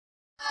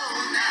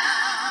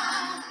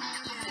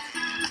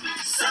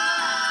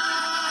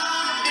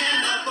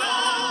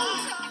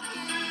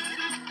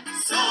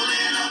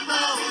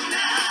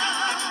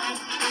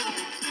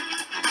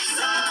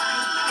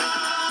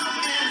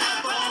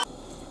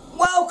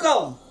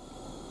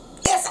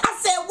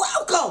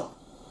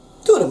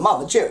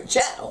Momma Cherri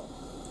channel.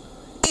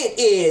 It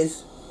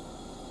is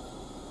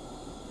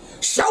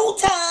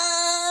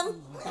showtime!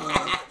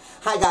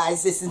 Hi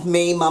guys, this is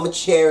me, Momma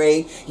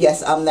Cherri.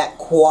 Yes, I'm that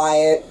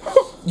quiet,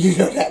 you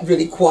know, that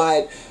really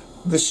quiet,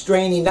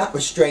 restraining, not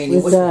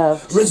restraining.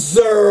 Reserved.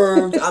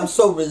 Reserved. I'm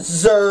so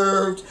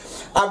reserved.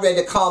 I read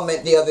a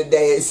comment the other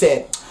day. It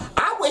said,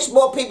 I wish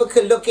more people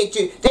could look at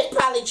you. They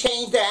probably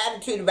changed their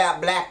attitude about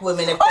black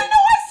women. If I know,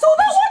 I saw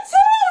that one too.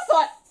 I was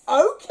like,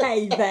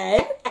 okay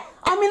then.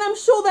 I mean, I'm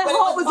sure their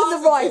heart was in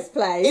the right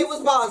place. It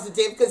was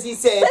positive because he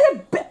said...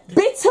 They're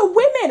bitter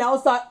women. I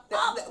was like...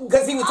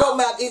 Because he was talking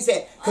about, he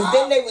said, because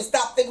then they would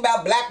stop thinking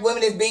about black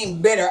women as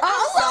being bitter.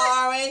 I'm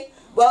sorry.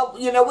 Well,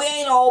 you know, we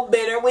ain't all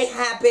bitter. We're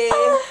happy.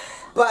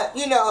 But,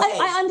 you know, hey,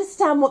 I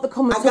understand what the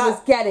commenter was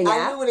getting at.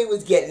 I knew what he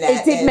was getting at.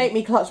 It did make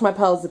me clutch my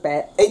pearls a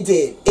bit. It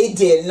did. It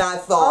did. And I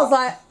thought... I was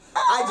like...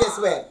 I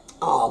just went,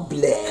 oh,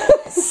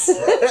 bless.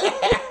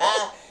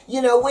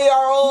 You know, we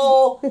are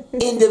all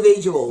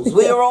individuals.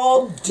 We are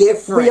all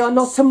different. We are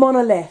not a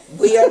monolith.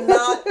 We are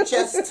not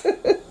just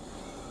a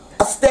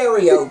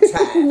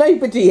stereotype.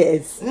 Nobody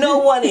is. No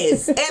one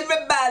is.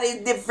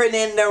 Everybody's different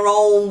in their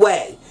own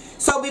way.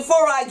 So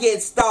before I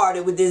get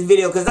started with this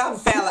video, because I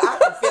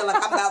feel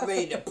like I'm about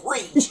ready to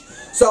preach,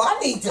 so I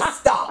need to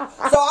stop.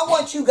 So I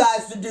want you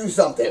guys to do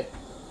something.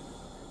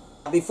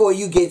 Before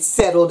you get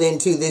settled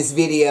into this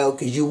video,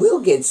 because you will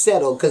get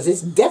settled, because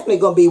it's definitely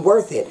going to be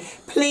worth it.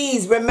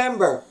 Please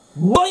remember,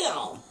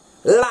 boom,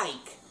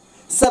 like,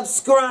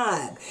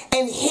 subscribe,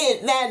 and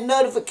hit that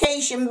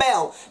notification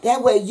bell.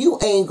 That way you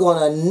ain't going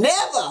to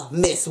never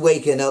miss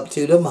waking up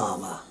to the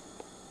mama.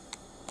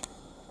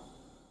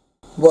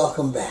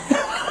 Welcome back.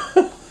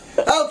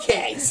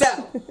 Okay,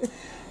 so,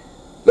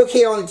 look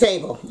here on the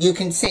table. You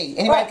can see.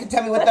 Anybody can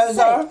tell me what those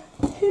are?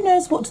 Who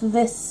knows what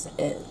this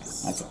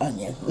is? That's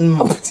onion.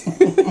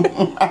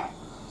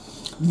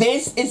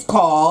 This is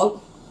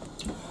called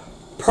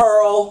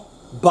pearl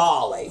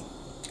barley.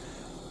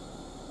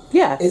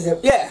 Yeah. Is it?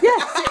 Yeah.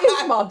 Yes, it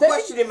is, Mum.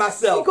 Questioning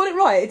myself. You got it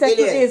right. It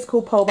definitely is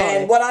called pearl barley.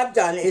 And what I've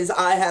done is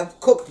I have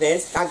cooked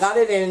this. I got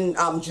it in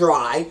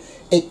dry.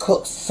 It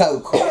cooks so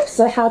quick.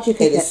 So how do you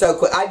cook it? It is so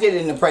quick. I did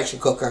it in the pressure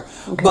cooker.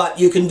 Okay. But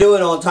you can do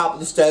it on top of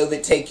the stove.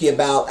 It takes you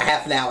about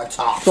half an hour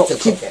tops to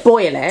cook it.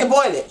 Boil it? To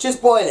boil it.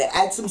 Just boil it.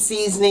 Add some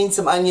seasoning,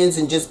 some onions,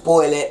 and just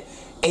boil it.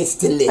 It's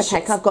delicious.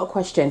 Okay, I've got a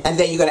question. And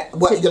then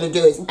what you're going to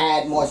do is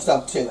add more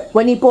stuff to it.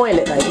 When you boil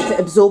it though, does it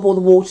absorb all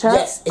the water?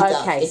 Yes, it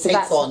does. It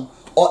takes on.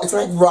 It's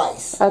like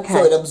rice. Okay.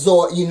 So it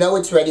absorbs, you know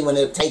it's ready when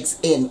it takes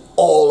in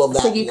all of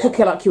that. So you cook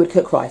it like you would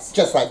cook rice?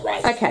 Just like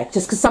rice. Okay,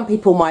 just because some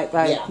people might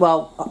go,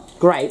 well,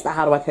 great, but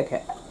how do I cook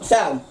it?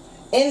 So,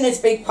 in this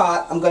big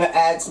pot, I'm going to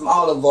add some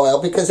olive oil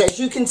because as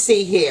you can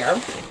see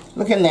here,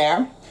 look in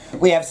there,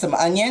 we have some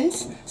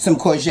onions, some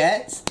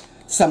courgettes,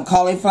 some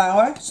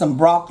cauliflower, some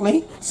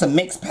broccoli, some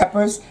mixed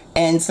peppers,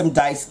 and some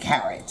diced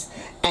carrots.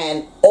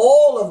 And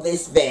all of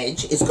this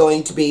veg is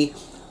going to be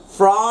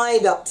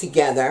fried up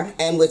together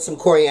and with some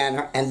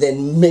coriander and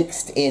then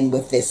mixed in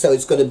with this. So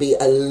it's going to be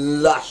a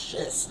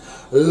luscious,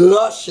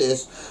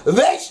 luscious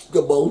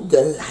vegetable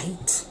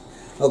delight.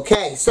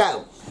 Okay,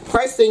 so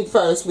first thing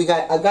first,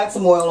 I got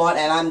some oil on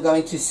and I'm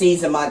going to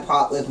season my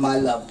pot with my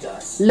love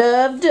dust.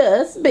 Love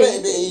dust,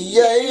 baby.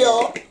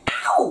 Yeah.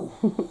 Ow!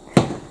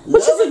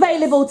 Which is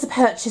available to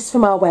purchase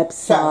from our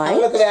website.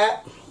 So, look at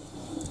that.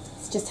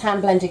 It's just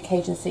hand blended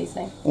Cajun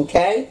seasoning.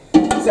 Okay.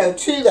 So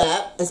to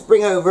that, let's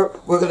bring over,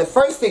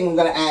 first thing we're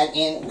going to add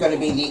in, going to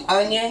be the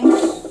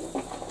onions,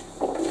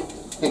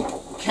 the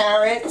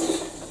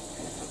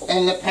carrots,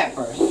 and the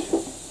peppers.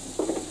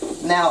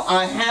 Now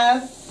I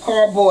have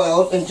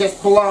parboiled and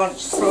just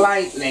blanched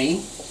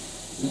slightly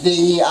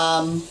the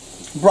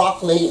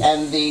broccoli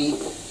and the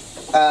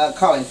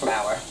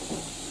cauliflower.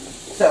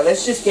 So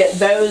let's just get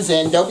those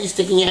in. Don't be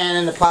sticking your hand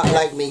in the pot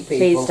like me,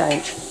 people. Please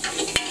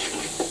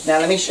don't. Now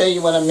let me show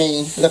you what I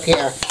mean. Look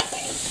here.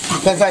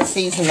 Because I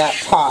seasoned that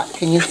pot,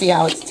 can you see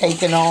how it's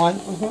taken on?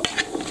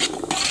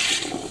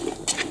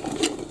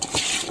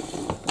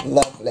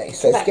 Lovely.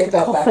 So let's get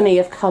that back. Cacophony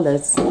of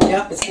colours.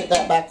 Yep, let's get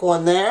that back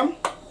on there.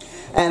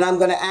 And I'm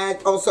going to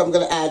add, also I'm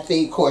going to add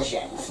the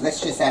courgettes. Let's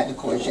just add the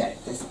courgette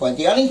at this point.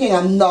 The only thing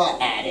I'm not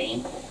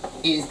adding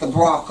is the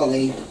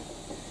broccoli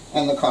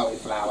and the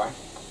cauliflower.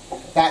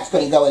 That's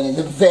going to go in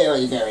the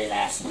very, very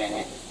last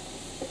minute.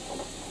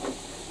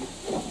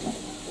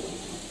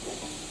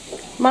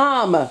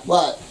 Mum.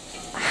 What?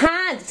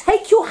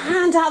 Take your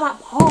hand out of that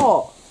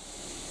pot.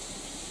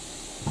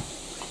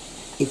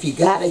 If you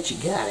got it, you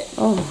got it.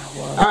 Oh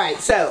my word. Alright,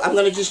 so I'm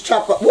going to just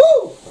chop up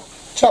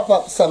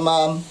some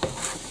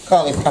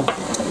cauliflower,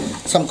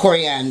 some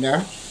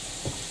coriander.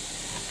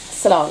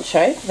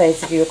 Cilantro, for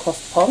those of you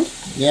across the pond.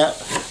 Yep.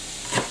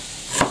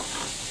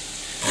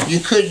 You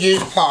could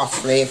use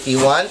parsley if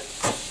you want.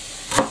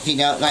 If you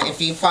don't like, if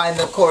you find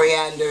the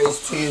coriander is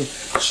too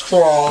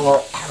strong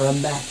or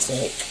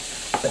aromatic.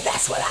 But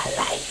that's what I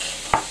like.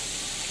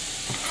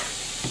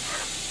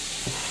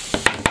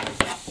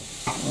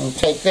 We'll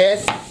take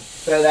this,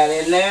 throw that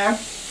in there.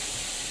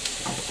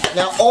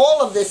 Now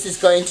all of this is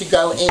going to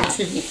go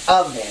into the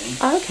oven.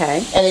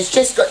 Okay. And it's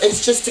just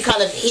to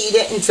kind of heat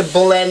it and to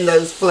blend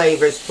those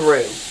flavors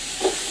through.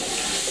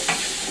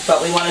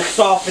 But we want to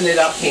soften it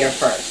up here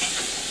first.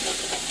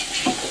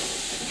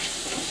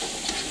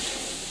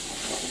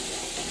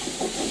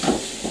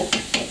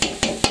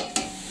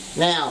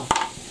 Now,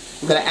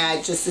 I'm going to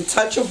add just a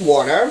touch of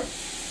water,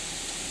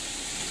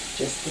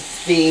 just to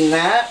steam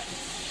that.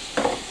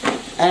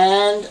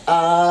 And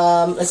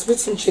let's put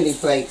some chili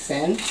flakes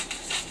in,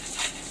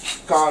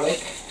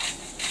 garlic.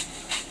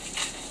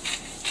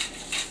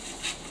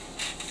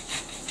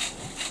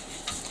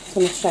 I'm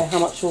going to show how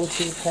much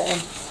water you put in.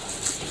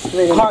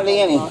 Really Hardly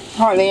any.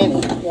 Hardly any.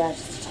 Yeah,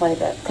 just a tiny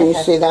bit. Can you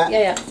see that? Yeah,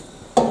 yeah.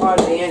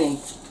 Hardly any.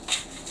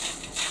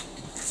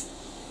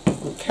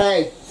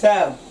 Okay,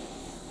 so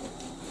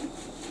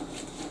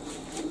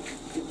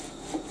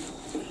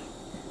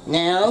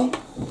now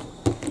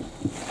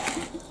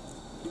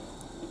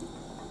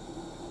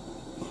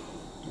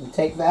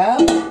take that.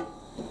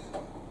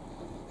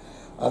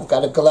 I've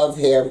got a glove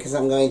here because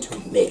I'm going to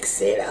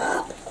mix it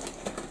up.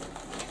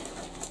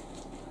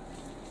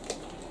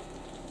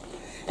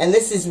 And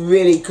this is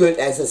really good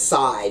as a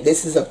side.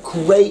 This is a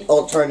great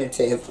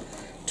alternative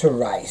to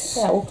rice.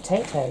 Yeah, or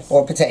potatoes.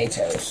 Or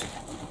potatoes.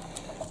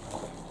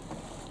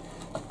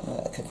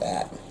 Look at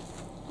that.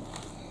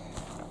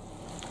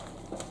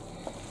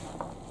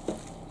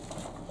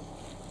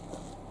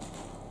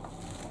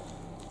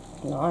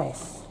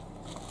 Nice.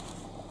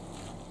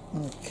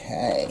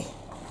 Okay.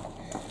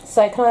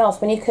 So can I ask,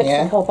 when you cooked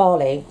Yeah. the whole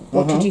barley,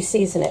 what did you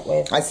season it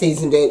with? I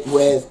seasoned it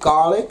with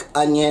garlic,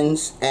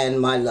 onions, and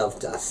my love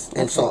dust,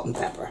 and salt and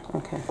pepper.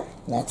 Okay.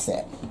 That's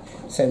it.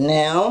 So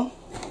now,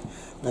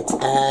 let's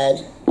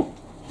add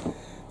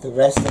the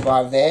rest of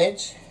our veg.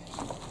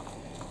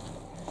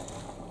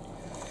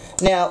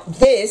 Now,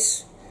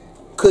 this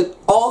could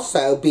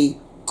also be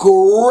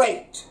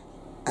great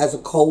as a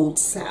cold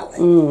salad.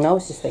 I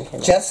was just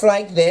thinking that. Just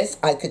like this,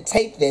 I could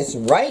take this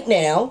right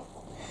now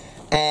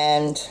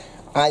and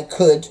I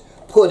could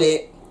put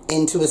it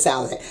into a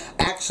salad.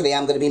 Actually,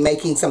 I'm going to be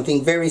making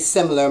something very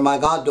similar. My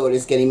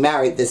goddaughter's getting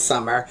married this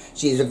summer.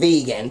 She's a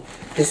vegan.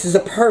 This is a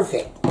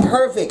perfect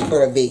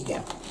for a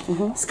vegan.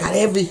 It's got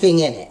everything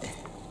in it.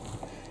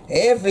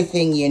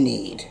 Everything you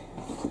need.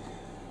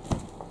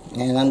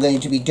 And I'm going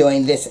to be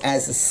doing this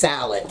as a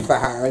salad for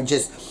her.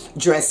 Just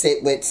dress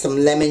it with some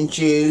lemon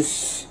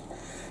juice,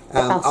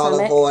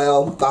 olive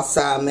oil,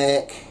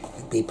 balsamic.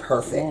 It'd be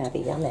perfect. Yeah, it'd be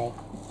yummy.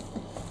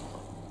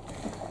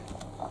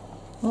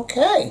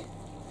 Okay.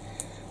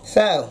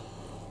 So,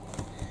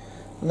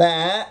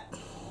 that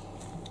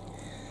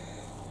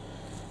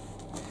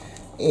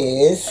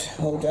is,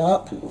 hold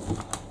up.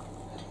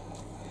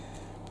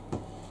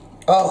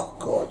 Oh,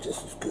 God,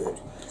 this is good.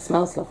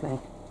 Smells lovely.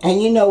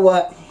 And you know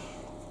what?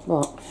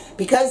 What?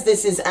 Because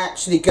this is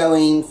actually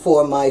going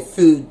for my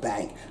food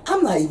bank,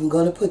 I'm not even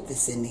going to put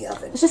this in the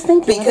oven. I was just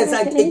thinking. Because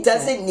it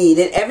doesn't need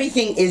it.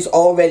 Everything is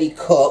already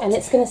cooked. And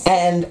it's going to...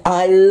 And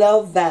I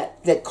love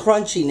the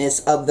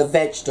crunchiness of the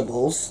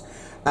vegetables.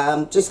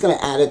 I'm just going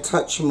to add a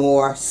touch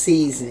more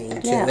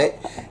seasoning to it.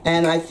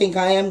 And I think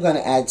I am going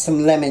to add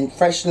some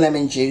fresh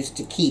lemon juice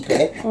to keep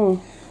it.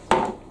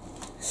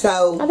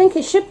 So I think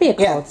it should be a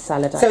cold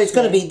salad, actually. So it's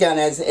going to be done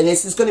and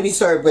this is going to be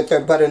served with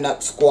their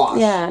butternut squash.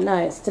 Yeah, no,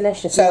 it's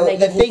delicious. So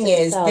the thing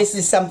is, this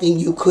is something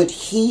you could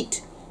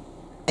heat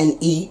and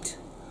eat,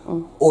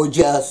 or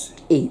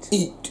just eat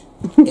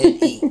and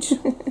eat.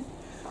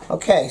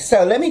 Okay,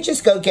 so let me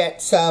just go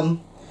get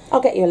some. I'll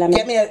get you a lemon.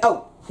 Get me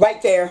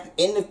right there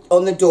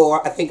on the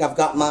door. I think I've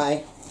got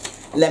my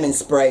lemon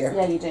sprayer.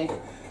 Yeah, you do.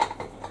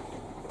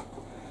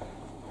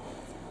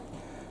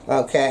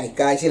 Okay,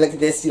 guys, you look at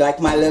this. You like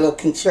my little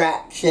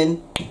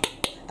contraption?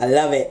 I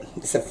love it.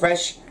 It's a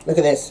fresh. Look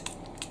at this.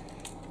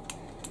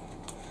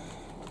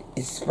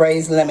 It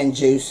sprays lemon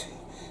juice.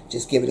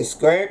 Just give it a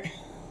squirt.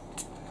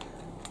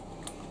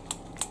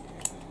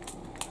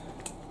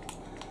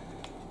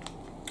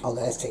 Oh,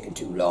 that's taking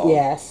too long.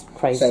 Yes,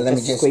 crazy. So let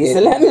me just squeeze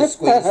the lemon.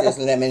 squeeze this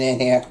lemon in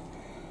here.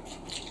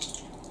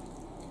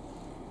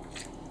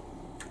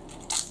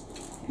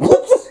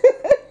 Whoops!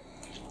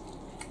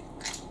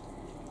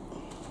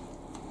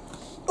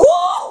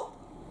 Oh!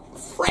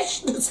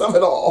 Freshness of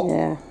it all.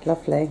 Yeah,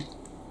 lovely.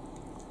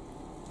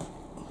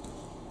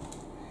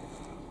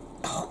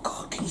 Oh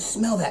God, can you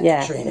smell that,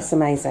 Yeah, Katrina? it's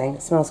amazing.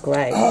 It smells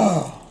great.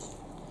 Oh,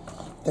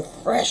 the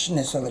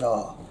freshness of it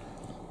all.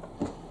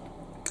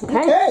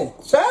 Okay,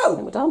 so I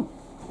think we're done.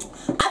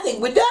 I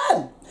think we're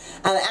done.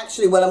 And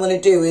actually what I'm going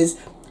to do is,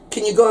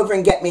 can you go over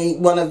and get me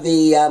one of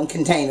the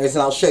containers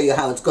and I'll show you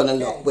how it's going to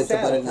look with the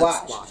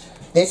butternut squash.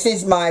 This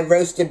is my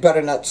roasted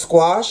butternut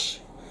squash.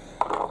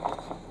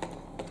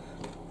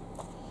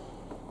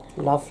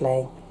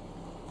 Lovely.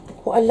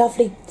 What a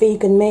lovely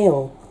vegan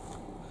meal.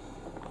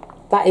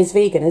 That is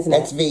vegan, isn't it?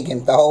 That's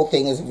vegan. The whole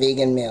thing is a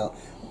vegan meal.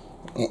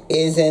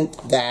 Isn't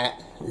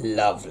that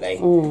lovely?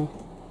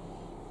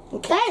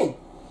 Okay.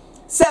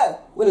 So,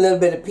 with a little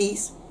bit of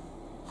peace,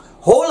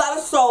 whole lot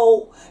of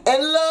soul,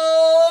 and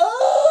love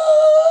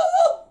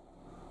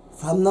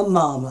from the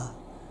Momma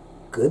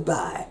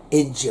Goodbye.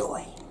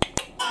 Enjoy.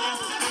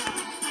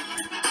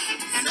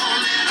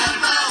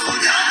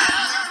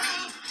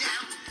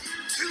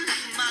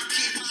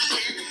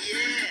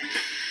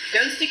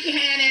 Don't stick your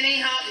hand in any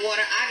hot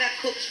water. I got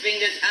cook's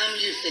fingers. I'm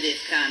used to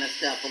this kind of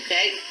stuff,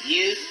 okay?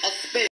 Use a spoon.